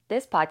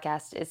This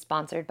podcast is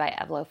sponsored by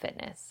Evlo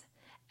Fitness.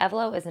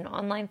 Evlo is an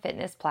online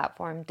fitness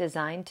platform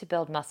designed to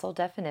build muscle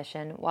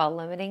definition while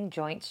limiting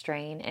joint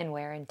strain and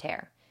wear and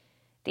tear.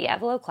 The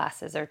Evlo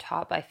classes are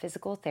taught by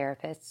physical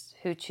therapists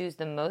who choose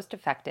the most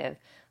effective,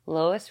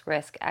 lowest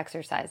risk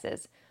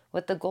exercises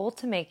with the goal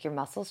to make your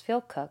muscles feel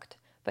cooked,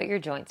 but your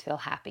joints feel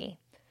happy.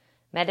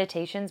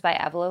 Meditations by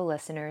Evlo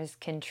listeners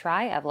can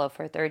try Evlo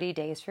for 30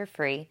 days for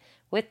free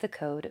with the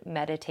code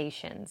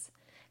MEDITATIONS.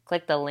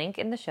 Click the link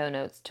in the show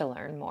notes to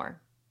learn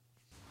more.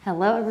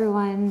 Hello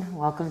everyone,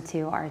 welcome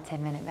to our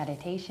 10-minute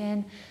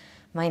meditation.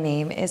 My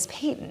name is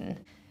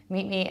Peyton.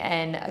 Meet me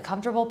in a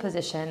comfortable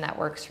position that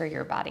works for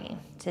your body.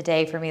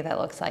 Today for me that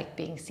looks like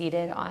being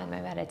seated on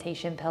my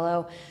meditation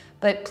pillow,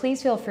 but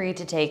please feel free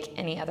to take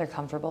any other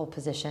comfortable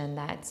position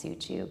that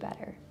suits you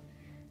better.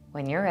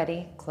 When you're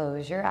ready,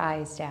 close your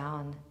eyes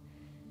down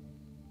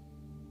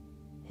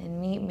and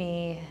meet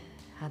me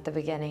at the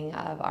beginning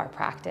of our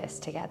practice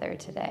together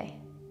today.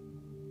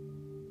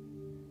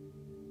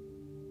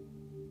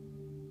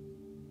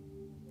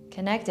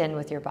 Connect in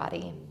with your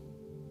body.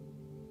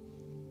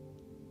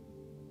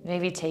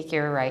 Maybe take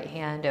your right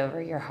hand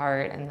over your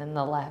heart and then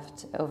the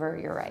left over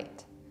your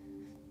right.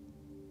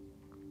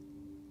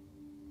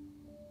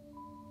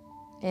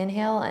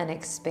 Inhale and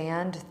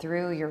expand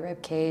through your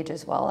rib cage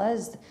as well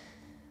as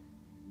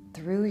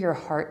through your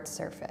heart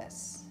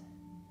surface,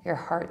 your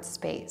heart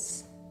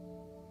space.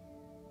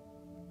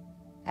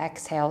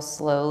 Exhale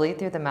slowly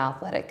through the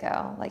mouth, let it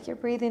go, like you're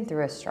breathing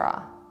through a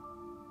straw.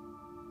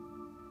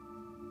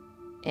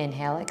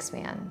 Inhale,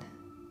 expand.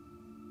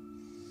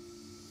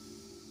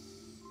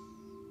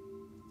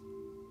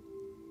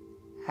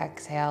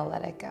 Exhale,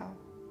 let it go.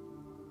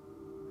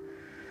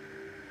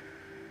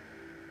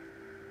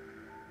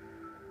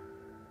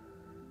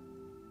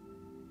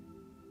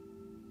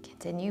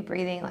 Continue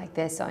breathing like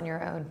this on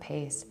your own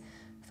pace.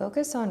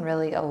 Focus on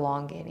really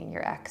elongating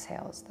your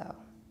exhales though.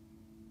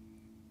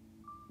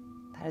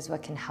 That is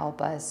what can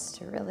help us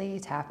to really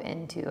tap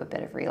into a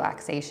bit of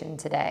relaxation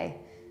today.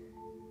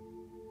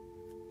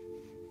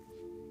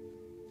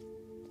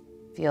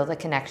 Feel the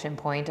connection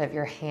point of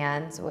your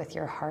hands with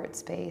your heart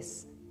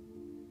space.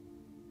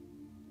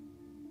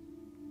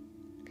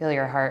 Feel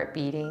your heart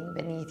beating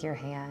beneath your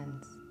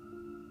hands.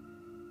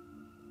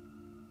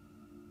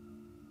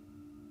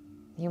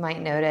 You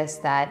might notice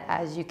that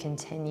as you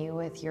continue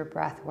with your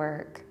breath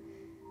work,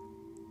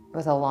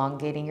 with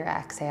elongating your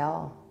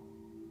exhale,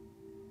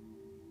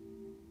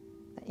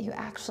 that you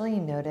actually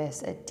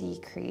notice a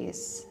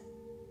decrease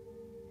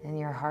in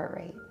your heart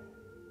rate.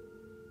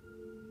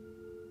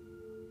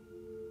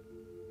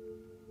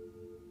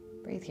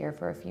 Breathe here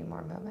for a few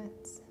more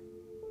moments.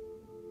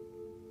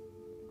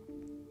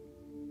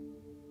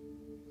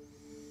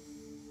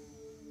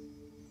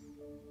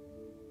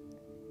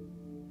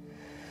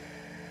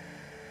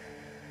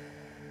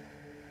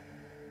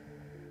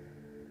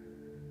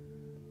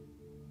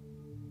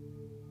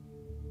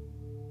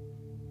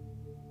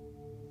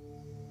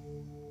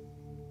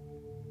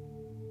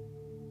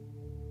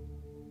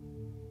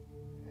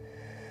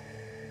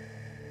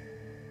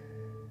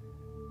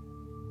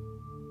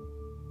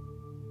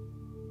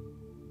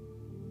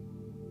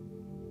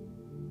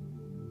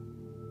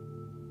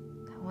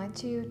 I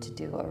want you to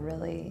do a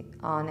really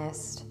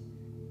honest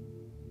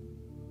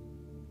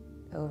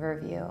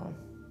overview,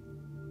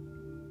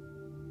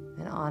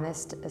 an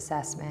honest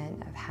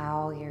assessment of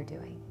how you're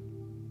doing.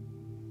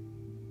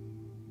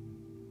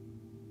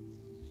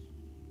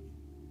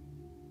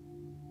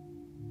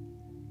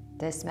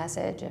 This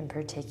message in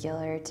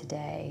particular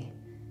today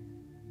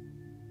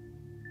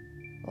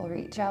will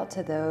reach out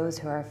to those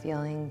who are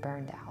feeling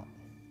burned out.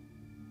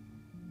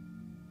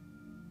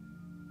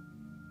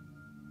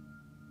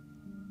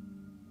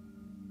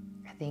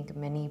 I think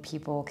many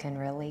people can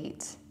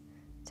relate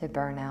to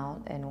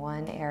burnout in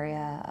one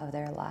area of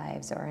their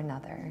lives or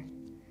another.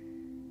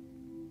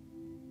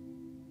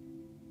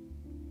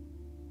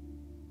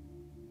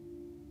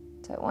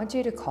 So I want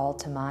you to call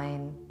to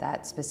mind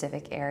that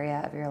specific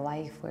area of your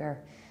life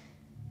where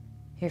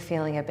you're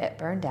feeling a bit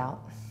burned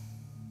out.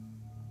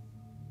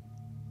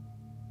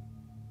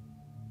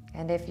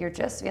 And if you're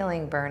just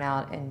feeling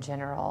burnout in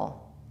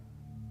general,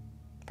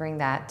 bring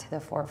that to the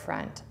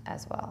forefront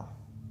as well.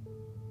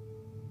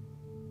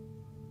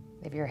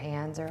 If your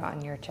hands are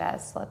on your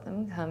chest, let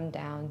them come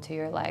down to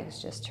your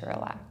legs just to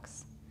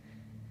relax.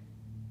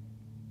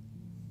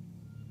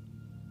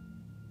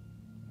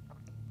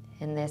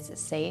 In this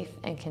safe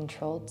and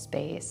controlled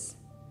space,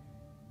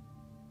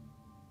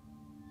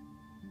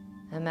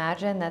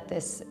 imagine that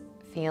this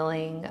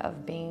feeling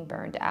of being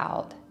burned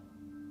out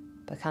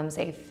becomes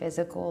a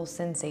physical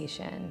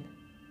sensation,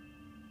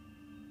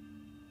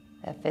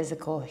 a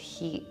physical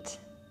heat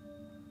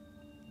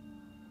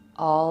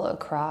all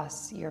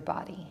across your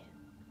body.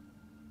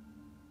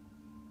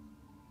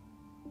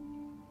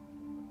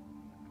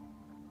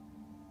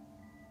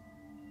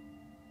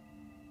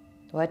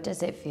 What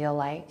does it feel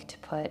like to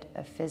put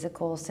a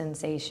physical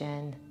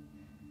sensation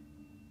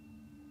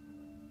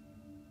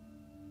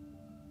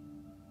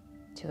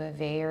to a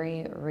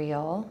very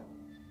real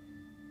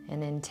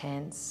and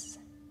intense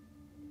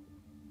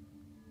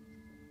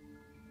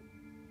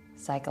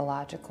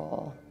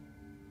psychological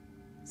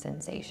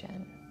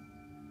sensation.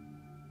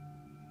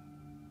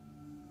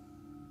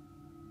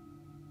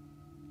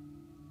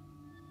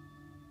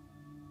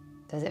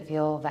 Does it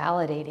feel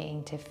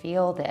validating to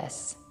feel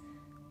this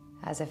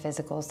as a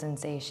physical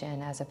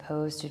sensation as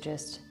opposed to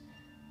just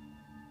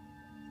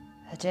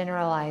a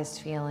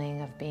generalized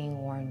feeling of being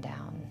worn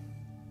down?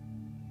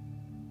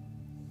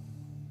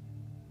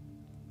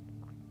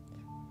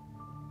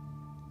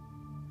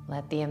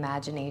 Let the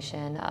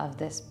imagination of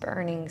this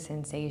burning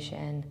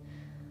sensation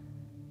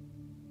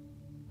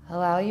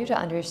allow you to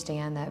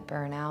understand that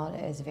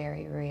burnout is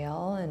very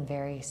real and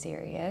very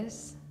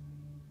serious,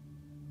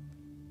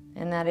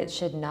 and that it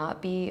should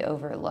not be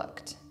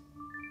overlooked.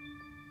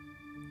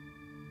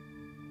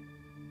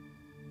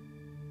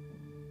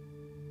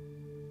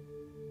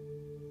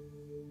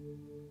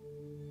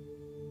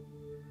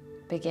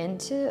 Begin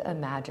to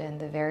imagine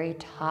the very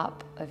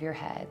top of your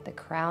head, the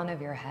crown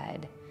of your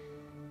head,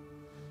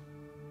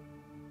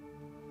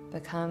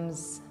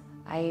 becomes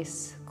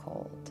ice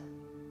cold,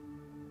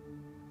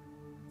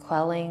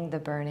 quelling the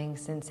burning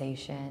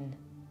sensation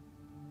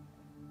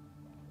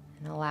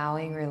and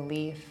allowing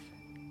relief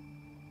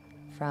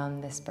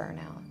from this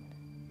burnout.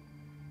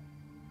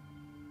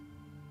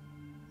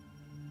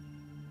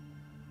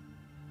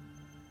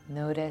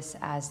 Notice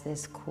as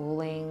this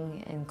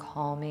cooling and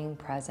calming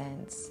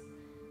presence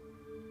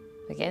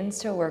begins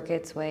to work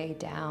its way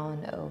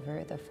down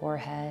over the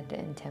forehead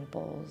and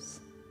temples,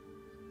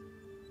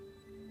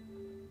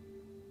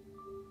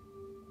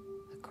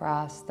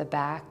 across the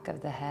back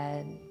of the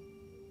head,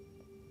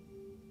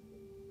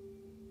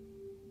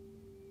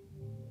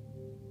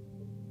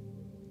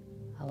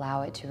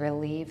 allow it to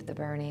relieve the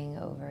burning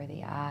over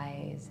the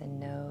eyes and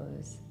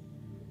nose,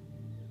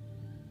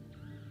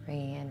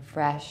 bringing in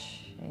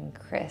fresh and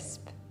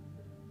crisp,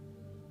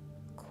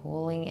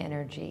 cooling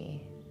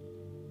energy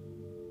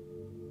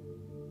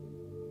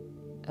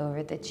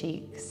over the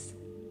cheeks,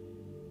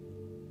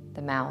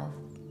 the mouth,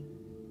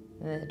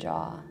 and the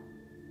jaw,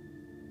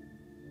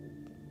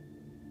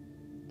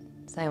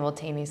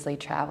 simultaneously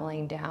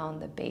traveling down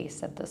the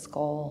base of the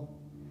skull,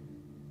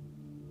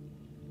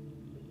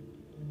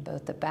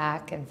 both the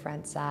back and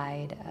front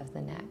side of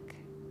the neck.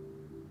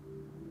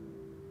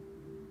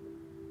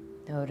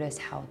 Notice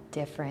how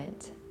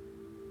different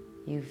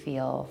you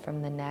feel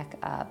from the neck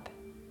up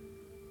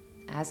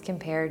as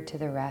compared to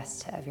the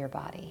rest of your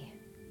body.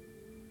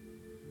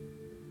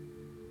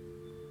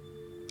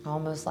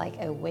 Almost like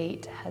a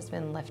weight has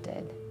been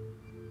lifted,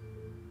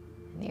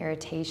 an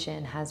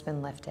irritation has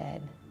been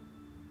lifted,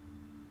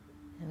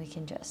 and we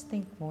can just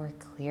think more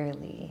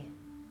clearly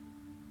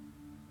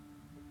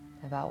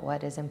about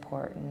what is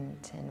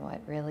important and what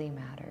really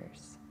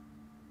matters.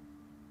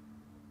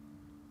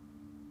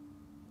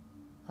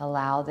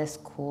 Allow this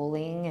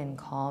cooling and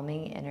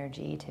calming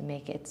energy to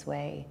make its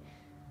way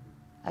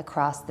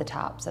across the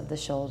tops of the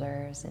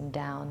shoulders and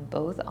down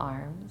both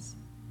arms,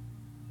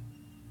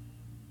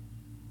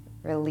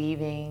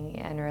 relieving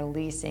and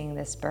releasing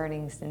this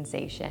burning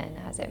sensation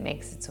as it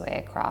makes its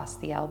way across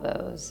the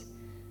elbows,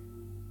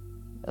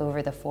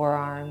 over the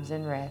forearms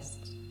and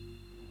wrists,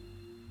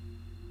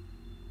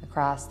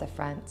 across the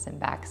fronts and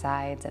back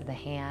sides of the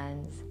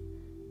hands,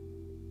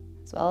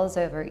 as well as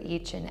over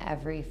each and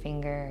every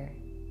finger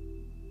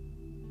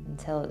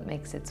until it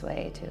makes its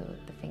way to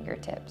the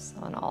fingertips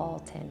on all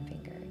 10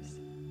 fingers.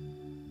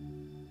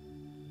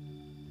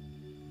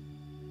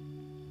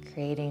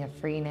 Creating a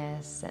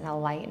freeness and a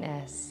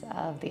lightness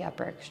of the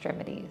upper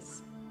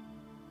extremities.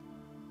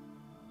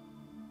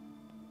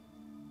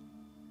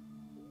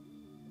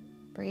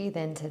 Breathe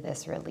into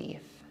this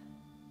relief,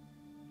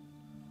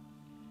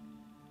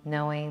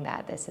 knowing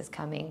that this is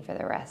coming for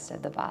the rest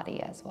of the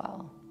body as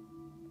well.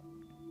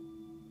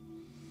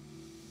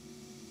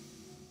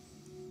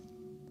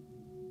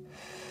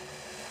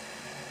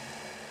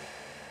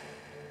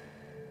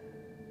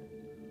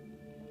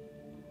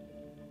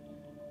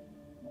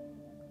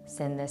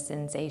 Send this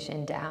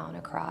sensation down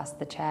across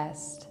the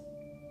chest,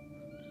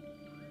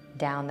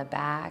 down the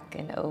back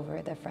and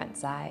over the front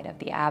side of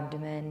the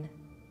abdomen.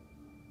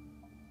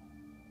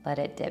 Let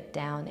it dip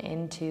down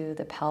into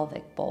the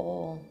pelvic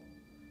bowl,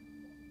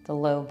 the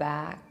low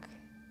back,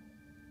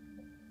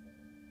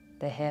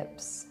 the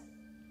hips,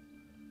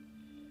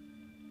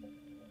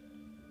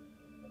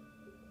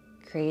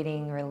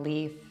 creating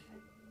relief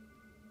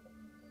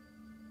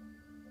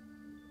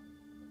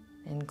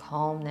and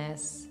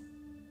calmness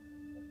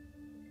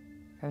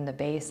from the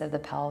base of the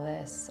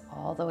pelvis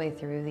all the way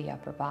through the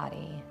upper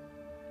body.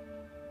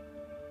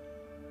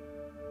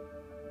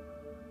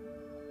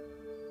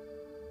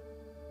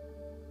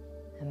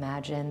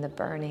 Imagine the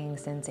burning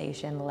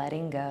sensation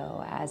letting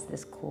go as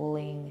this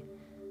cooling,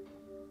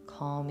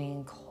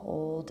 calming,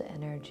 cold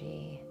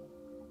energy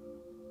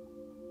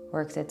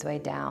works its way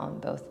down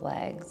both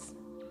legs,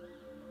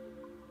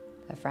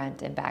 the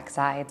front and back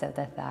sides of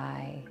the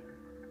thigh,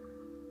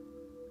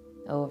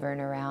 over and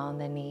around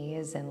the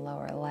knees and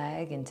lower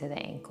leg into the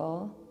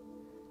ankle,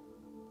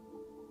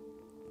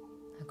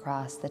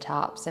 across the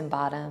tops and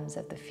bottoms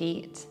of the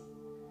feet,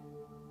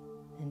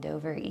 and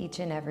over each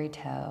and every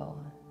toe,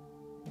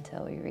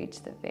 until we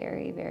reach the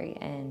very, very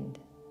end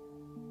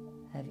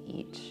of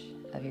each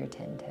of your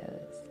 10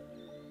 toes.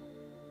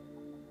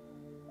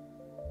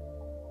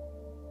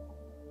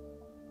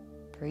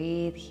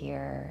 Breathe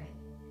here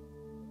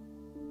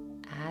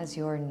as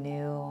your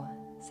new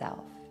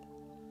self.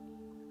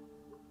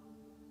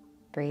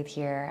 Breathe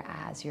here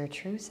as your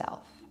true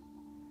self.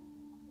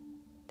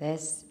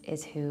 This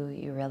is who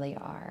you really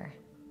are.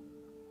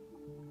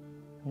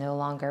 No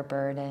longer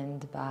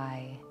burdened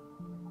by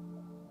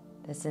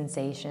the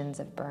sensations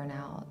of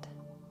burnout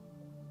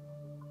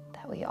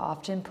that we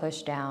often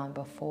push down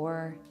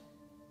before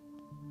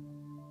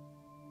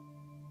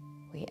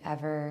we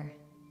ever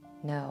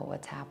know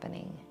what's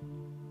happening.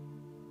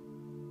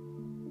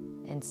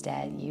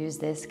 Instead, use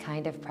this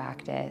kind of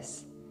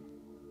practice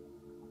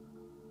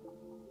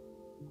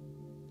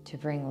to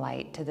bring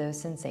light to those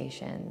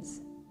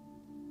sensations,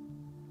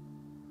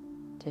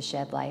 to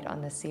shed light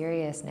on the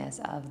seriousness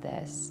of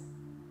this,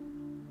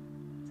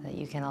 so that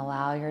you can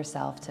allow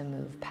yourself to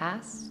move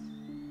past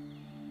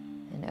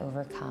and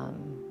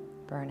overcome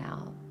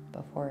burnout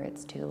before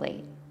it's too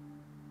late.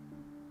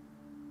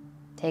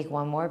 Take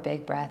one more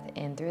big breath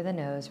in through the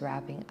nose,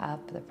 wrapping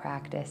up the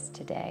practice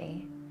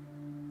today.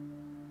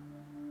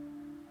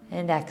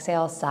 And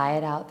exhale, sigh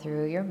it out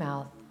through your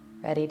mouth,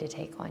 ready to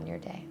take on your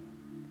day.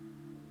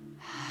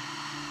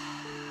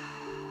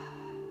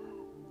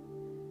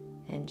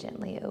 And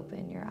gently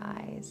open your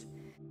eyes.